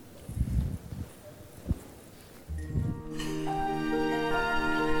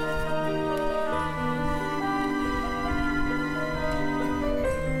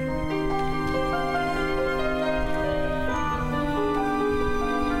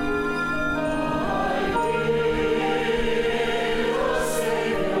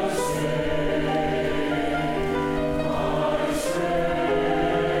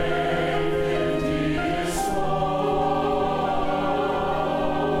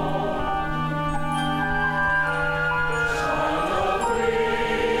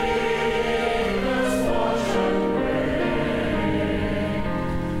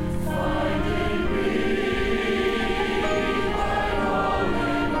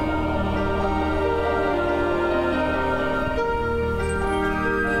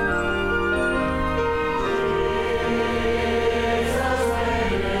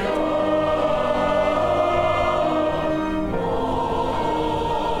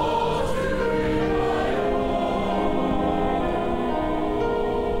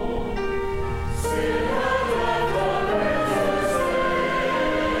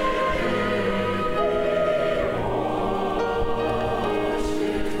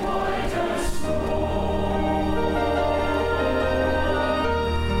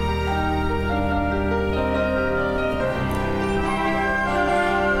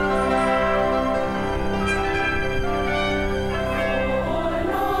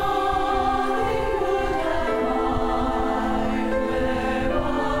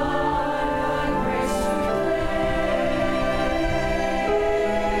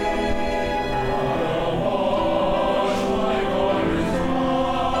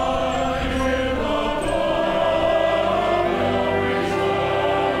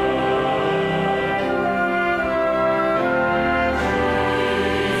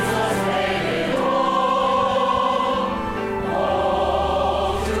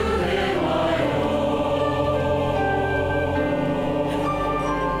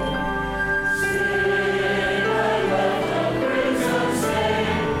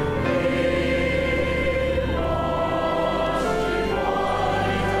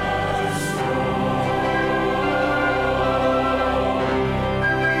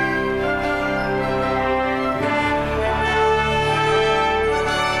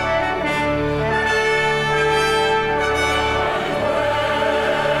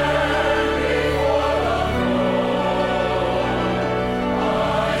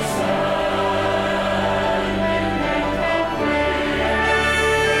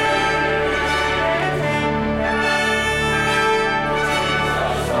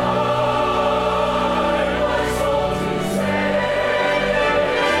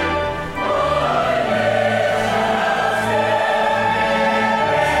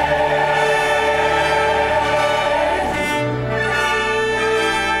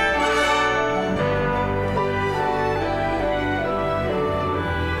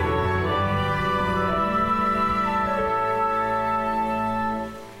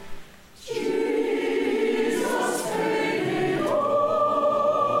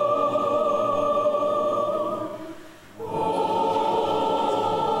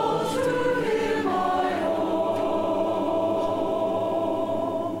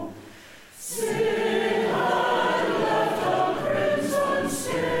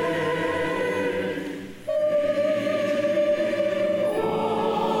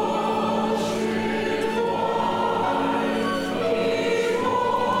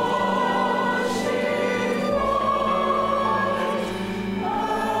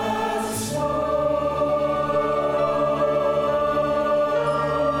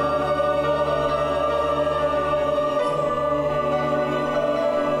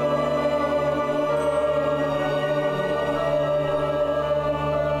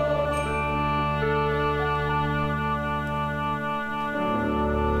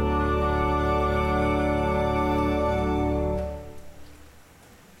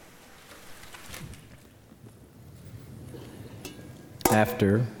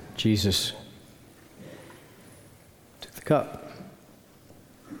 after Jesus took the cup.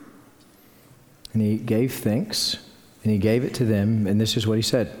 And he gave thanks, and he gave it to them, and this is what he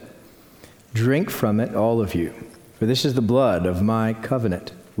said: "Drink from it, all of you, for this is the blood of my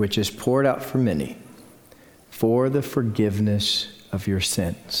covenant, which is poured out for many for the forgiveness of your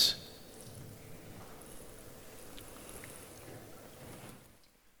sins."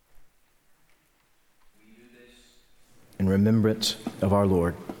 In remembrance of our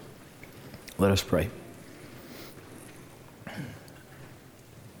Lord. Let us pray.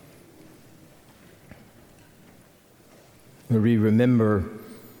 We remember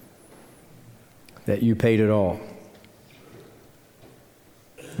that you paid it all.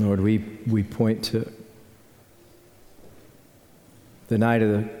 Lord, we point to the night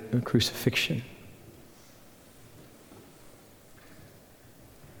of the crucifixion.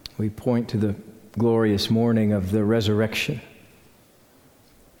 We point to the glorious morning of the resurrection.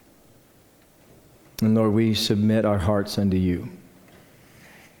 And Lord, we submit our hearts unto you.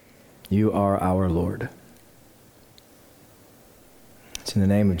 You are our Lord. It's in the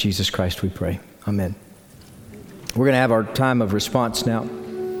name of Jesus Christ we pray. Amen. We're going to have our time of response now.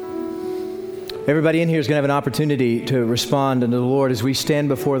 Everybody in here is going to have an opportunity to respond unto the Lord. As we stand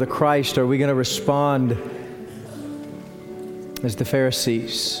before the Christ, are we going to respond as the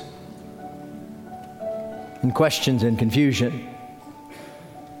Pharisees, in questions and confusion?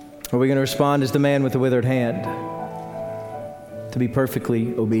 Are we going to respond as the man with the withered hand, to be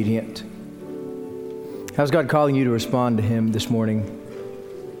perfectly obedient? How's God calling you to respond to Him this morning?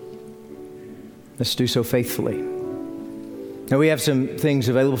 Let's do so faithfully. Now, we have some things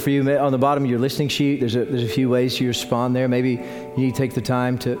available for you on the bottom of your listening sheet. There's a few ways to respond there. Maybe you need to take the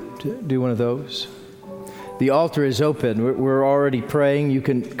time to do one of those. The altar is open. We're already praying. You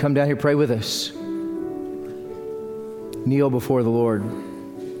can come down here, pray with us. Kneel before the Lord.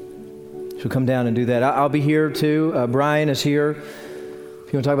 So come down and do that. I'll be here too. Brian is here.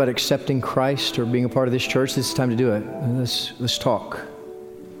 If you want to talk about accepting Christ or being a part of this church, this is the time to do it. Let's talk.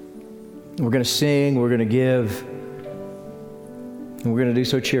 We're going to sing. We're going to give. And we're going to do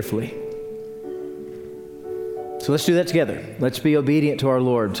so cheerfully. So let's do that together. Let's be obedient to our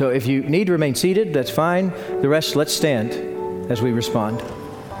Lord. So if you need to remain seated, that's fine. The rest, let's stand as we respond.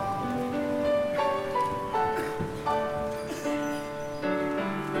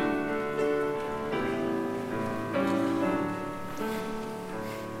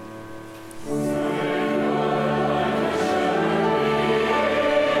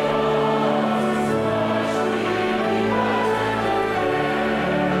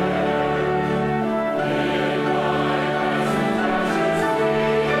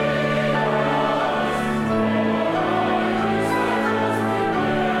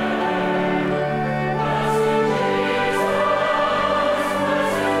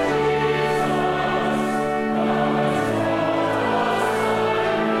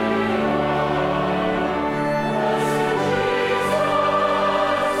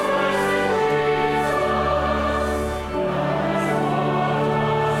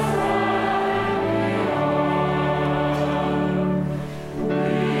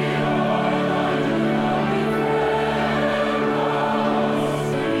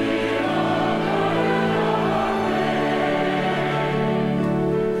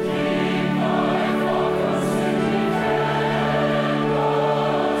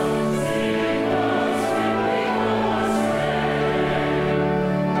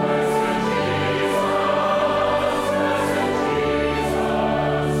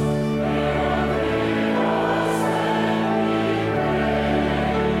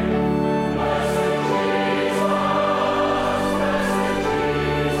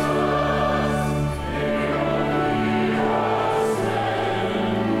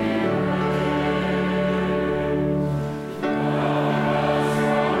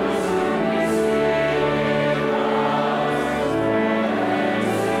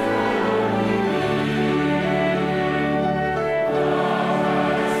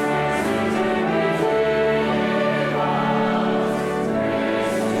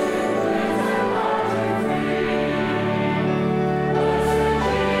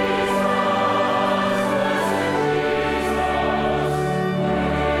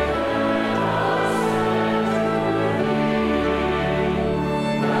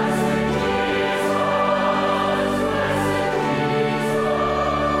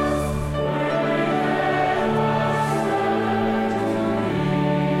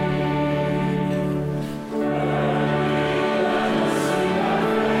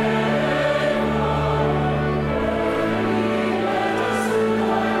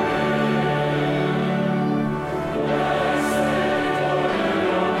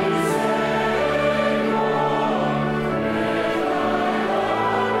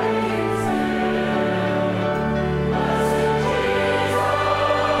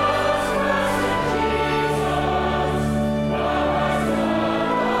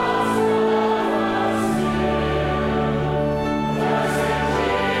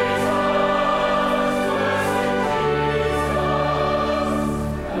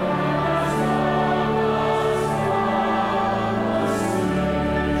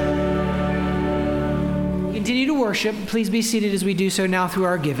 worship. Please be seated as we do so now through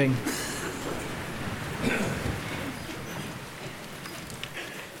our giving.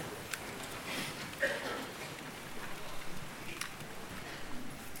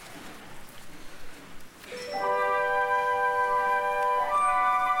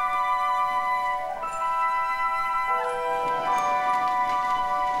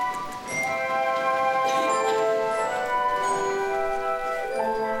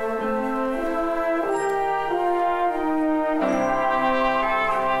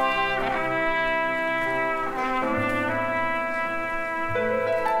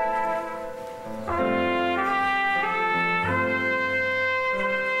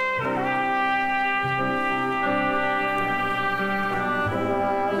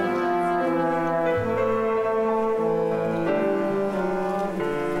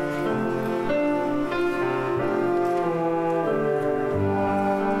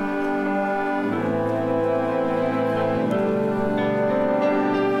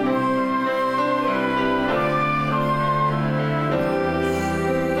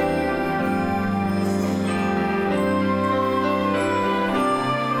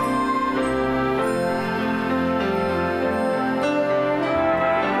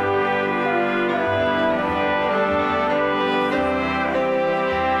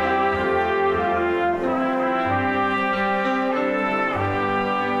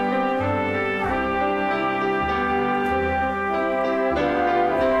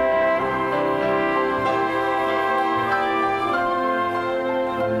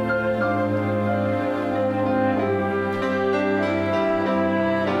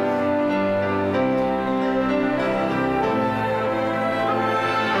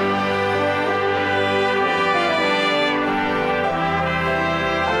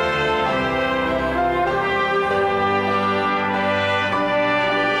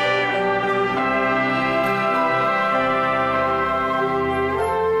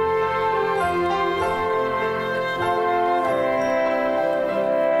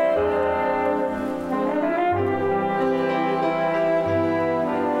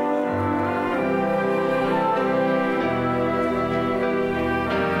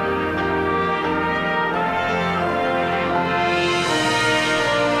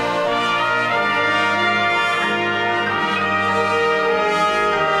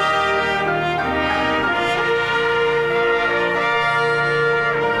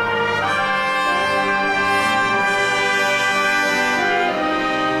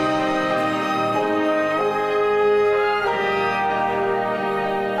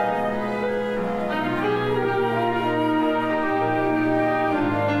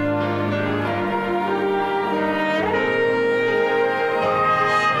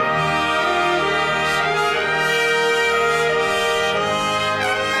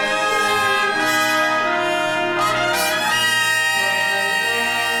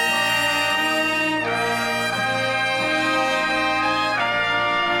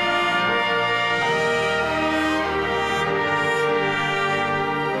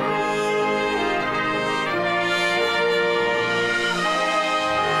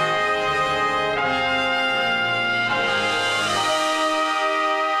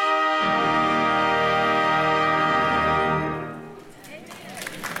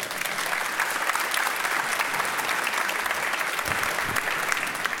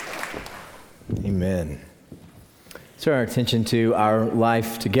 Amen. Turn our attention to our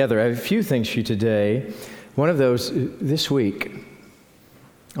life together. I have a few things for you today. One of those, this week,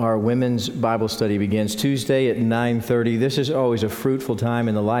 our women's Bible study begins Tuesday at 9:30. This is always a fruitful time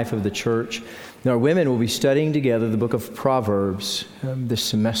in the life of the church. Our women will be studying together the book of Proverbs this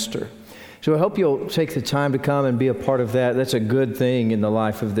semester. So I hope you'll take the time to come and be a part of that. That's a good thing in the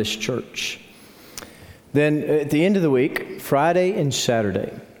life of this church. Then at the end of the week, Friday and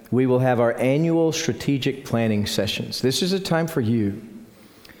Saturday, we will have our annual strategic planning sessions. This is a time for you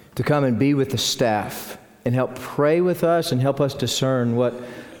to come and be with the staff and help pray with us and help us discern what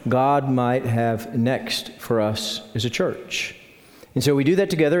God might have next for us as a church. And so we do that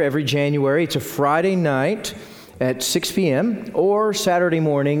together every January. It's a Friday night at 6 p.m. or Saturday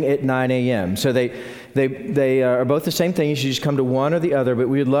morning at 9 a.m. So they are both the same thing. You should just come to one or the other, but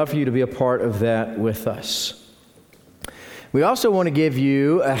we would love for you to be a part of that with us. We also want to give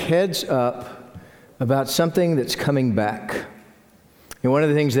you a heads up about something that's coming back. And one of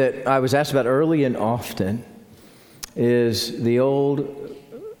the things that I was asked about early and often is the old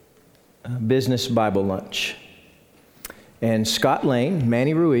business Bible lunch. And Scott Lane,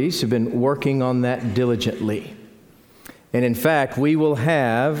 Manny Ruiz have been working on that diligently. And in fact, we will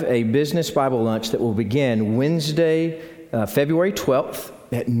have a business Bible lunch that will begin Wednesday, February 12th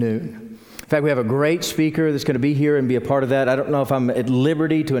at noon. fact, we have a great speaker that's going to be here and be a part of that. I don't know if I'm at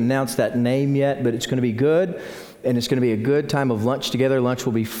liberty to announce that name yet, but it's going to be good, and it's going to be a good time of lunch together. Lunch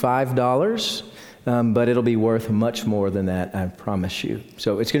will be $5. But it'll be worth much more than that, I promise you.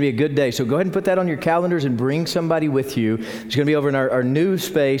 So it's going to be a good day. So go ahead and put that on your calendars and bring somebody with you. It's going to be over in our new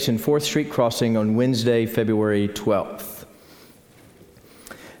space in 4th Street Crossing on Wednesday, February 12th.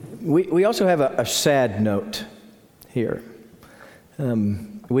 We also have a sad note here.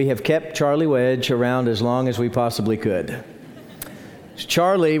 We have kept Charlie Wedge around as long as we possibly could.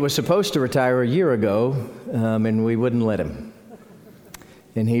 Charlie was supposed to retire a year ago, and we wouldn't let him.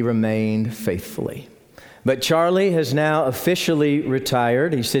 And he remained faithfully. But Charlie has now officially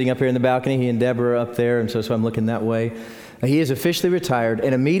retired. He's sitting up here in the balcony. He and Deborah are up there, and so I'm looking that way. He is officially retired,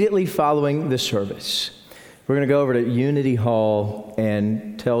 and immediately following the service, we're going to go over to Unity Hall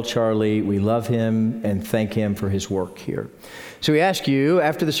and tell Charlie we love him and thank him for his work here. So we ask you,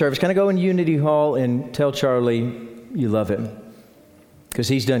 after the service, kind of go in Unity Hall and tell Charlie you love him, because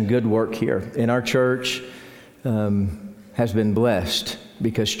he's done good work here. And our church has been blessed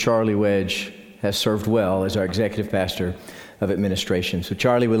because Charlie Wedge has served well as our executive pastor of administration. So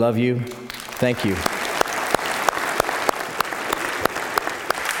Charlie, we love you. Thank you.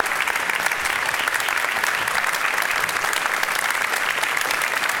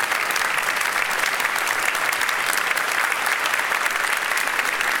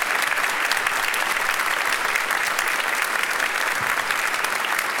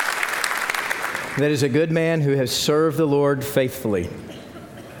 That is a good man who has served the Lord faithfully.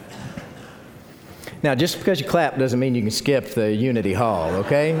 Now, just because you clap doesn't mean you can skip the Unity Hall,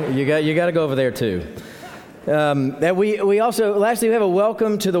 okay? You got to go over there too. We also, lastly, we have a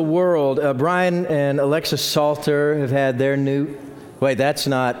welcome to the world. Brian and Alexa Salter have had their new. Wait, that's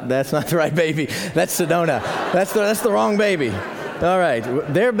not the right baby. That's Sedona. That's the wrong baby. All right,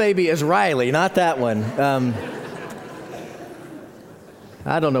 their baby is Riley, not that one.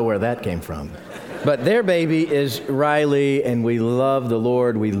 I don't know where that came from. But their baby is Riley, and we love the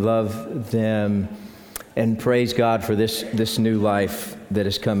Lord. We love them, and praise God for this new life that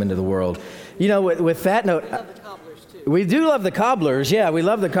has come into the world. You know, with that note, we do love the Cobblers. Yeah, we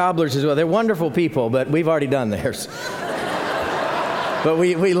love the Cobblers as well. They're wonderful people, but we've already done theirs. But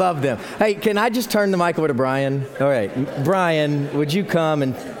we love them. Hey, can I just turn the mic over to Brian? All right, Brian, would you come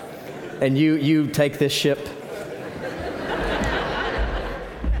and you take this ship?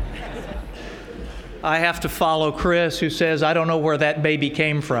 I have to follow Chris, who says, I don't know where that baby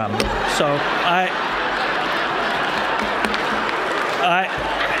came from. So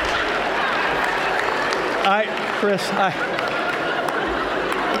Chris.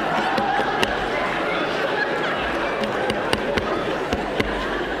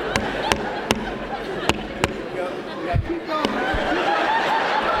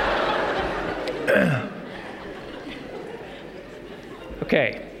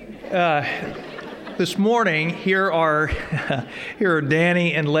 Okay. This morning, here are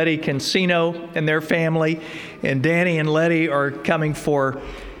Danny and Letty Cancino and their family. And Danny and Letty are coming for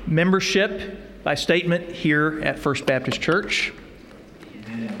membership by statement here at First Baptist Church.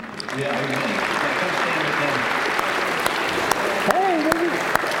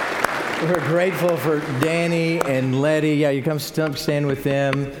 We're grateful for Danny and Letty. Yeah, you come stand with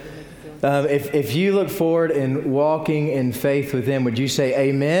them. If you look forward in walking in faith with them, would you say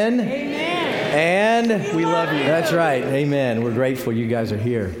amen? Amen. And we love you. That's right. Amen. We're grateful you guys are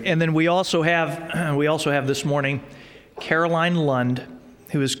here. And then we also have this morning Caroline Lund,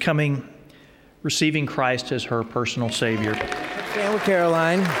 who is coming, receiving Christ as her personal Savior. Stand with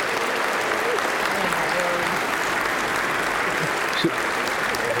Caroline.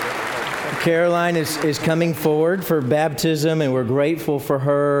 Caroline is coming forward for baptism, and we're grateful for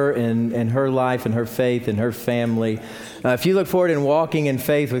her and her life and her faith and her family. If you look forward in walking in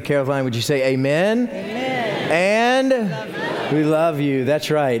faith with Caroline, would you say amen? Amen. And we love you.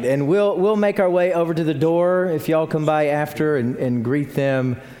 That's right. And we'll make our way over to the door if y'all come by after and greet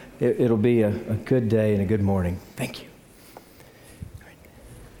them. It'll be a good day and a good morning. Thank you.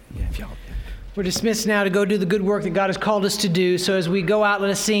 Yeah, if y'all. We're dismissed now to go do the good work that God has called us to do. So as we go out, let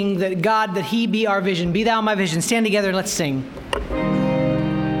us sing that God, that He be our vision. Be thou my vision. Stand together and let's sing.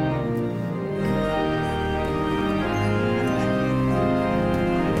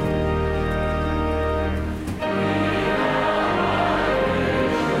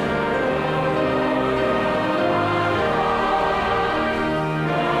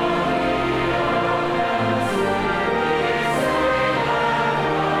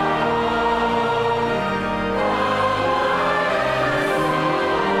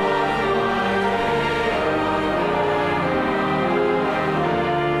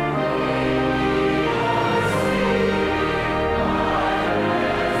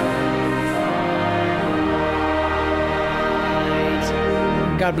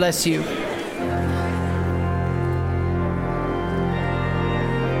 God bless you.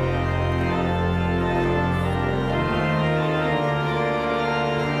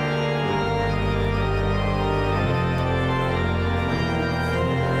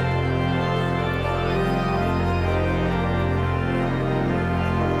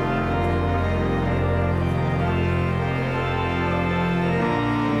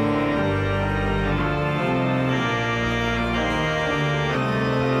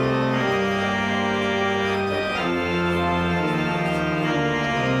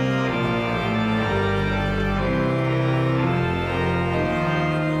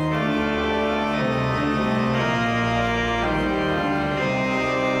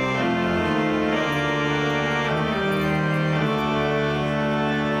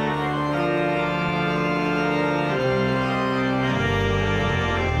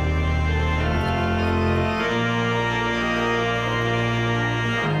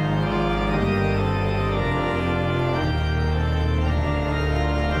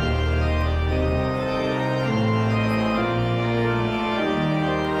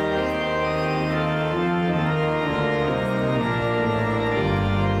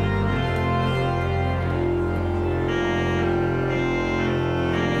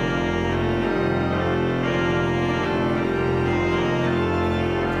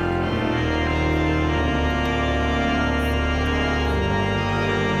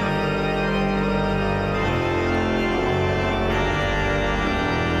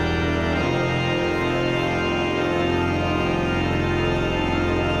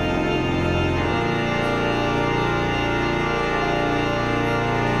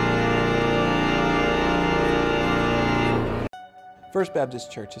 First Baptist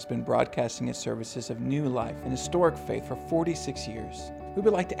Church has been broadcasting its services of new life and historic faith for 46 years. We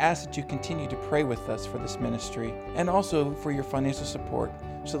would like to ask that you continue to pray with us for this ministry and also for your financial support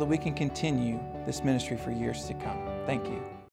so that we can continue this ministry for years to come. Thank you.